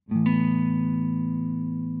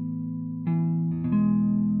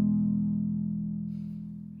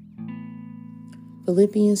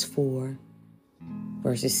Philippians 4,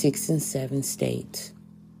 verses 6 and 7 states,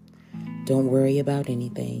 "Don't worry about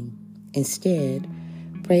anything. Instead,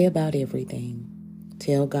 pray about everything.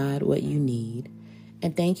 Tell God what you need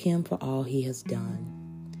and thank Him for all He has done.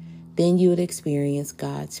 Then you would experience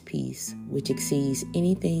God's peace, which exceeds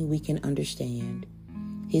anything we can understand.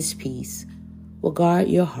 His peace will guard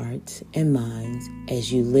your hearts and minds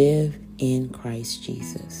as you live in Christ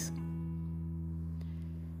Jesus."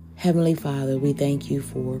 Heavenly Father, we thank you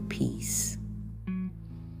for peace.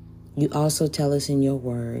 You also tell us in your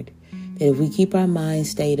word that if we keep our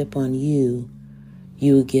minds stayed upon you,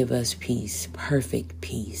 you will give us peace, perfect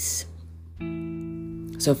peace.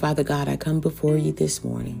 So, Father God, I come before you this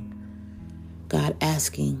morning, God,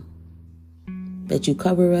 asking that you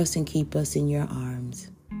cover us and keep us in your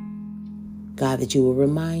arms. God, that you will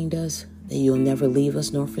remind us that you'll never leave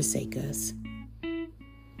us nor forsake us.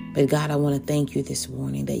 But God, I want to thank you this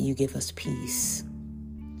morning that you give us peace,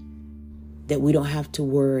 that we don't have to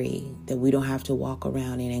worry, that we don't have to walk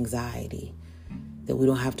around in anxiety, that we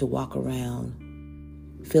don't have to walk around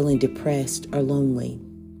feeling depressed or lonely.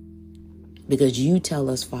 Because you tell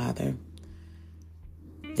us, Father,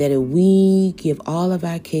 that if we give all of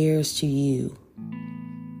our cares to you,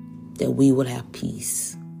 that we will have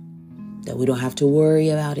peace, that we don't have to worry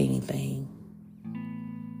about anything,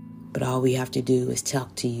 but all we have to do is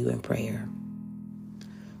talk to you in prayer.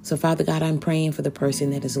 So, Father God, I'm praying for the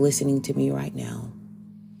person that is listening to me right now,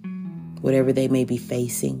 whatever they may be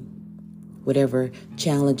facing, whatever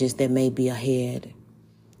challenges that may be ahead,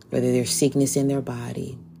 whether there's sickness in their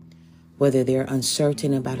body, whether they're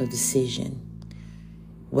uncertain about a decision,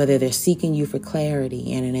 whether they're seeking you for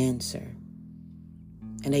clarity and an answer,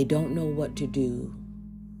 and they don't know what to do,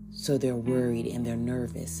 so they're worried and they're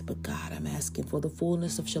nervous. But God, I'm asking for the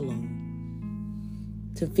fullness of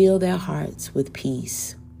shalom to fill their hearts with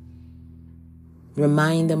peace.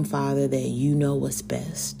 Remind them, Father, that you know what's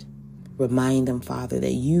best. Remind them, Father,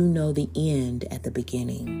 that you know the end at the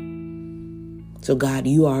beginning. So God,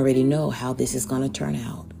 you already know how this is going to turn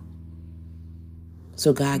out.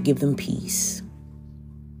 So God, give them peace.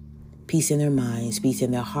 Peace in their minds, peace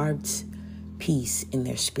in their hearts, peace in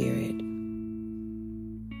their spirit.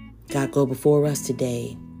 God, go before us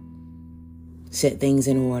today. Set things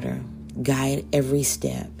in order. Guide every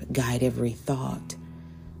step. Guide every thought.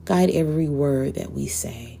 Guide every word that we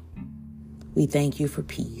say. We thank you for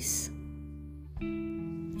peace.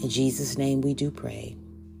 In Jesus' name we do pray.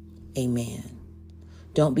 Amen.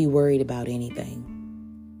 Don't be worried about anything.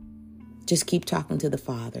 Just keep talking to the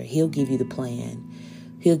Father. He'll give you the plan.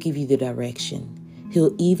 He'll give you the direction.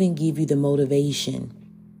 He'll even give you the motivation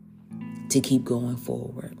to keep going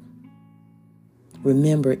forward.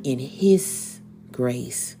 Remember, in His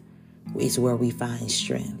grace is where we find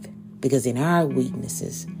strength. Because in our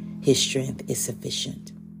weaknesses, His strength is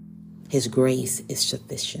sufficient. His grace is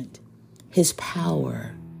sufficient. His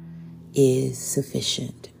power is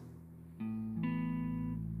sufficient.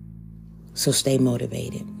 So stay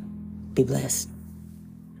motivated. Be blessed.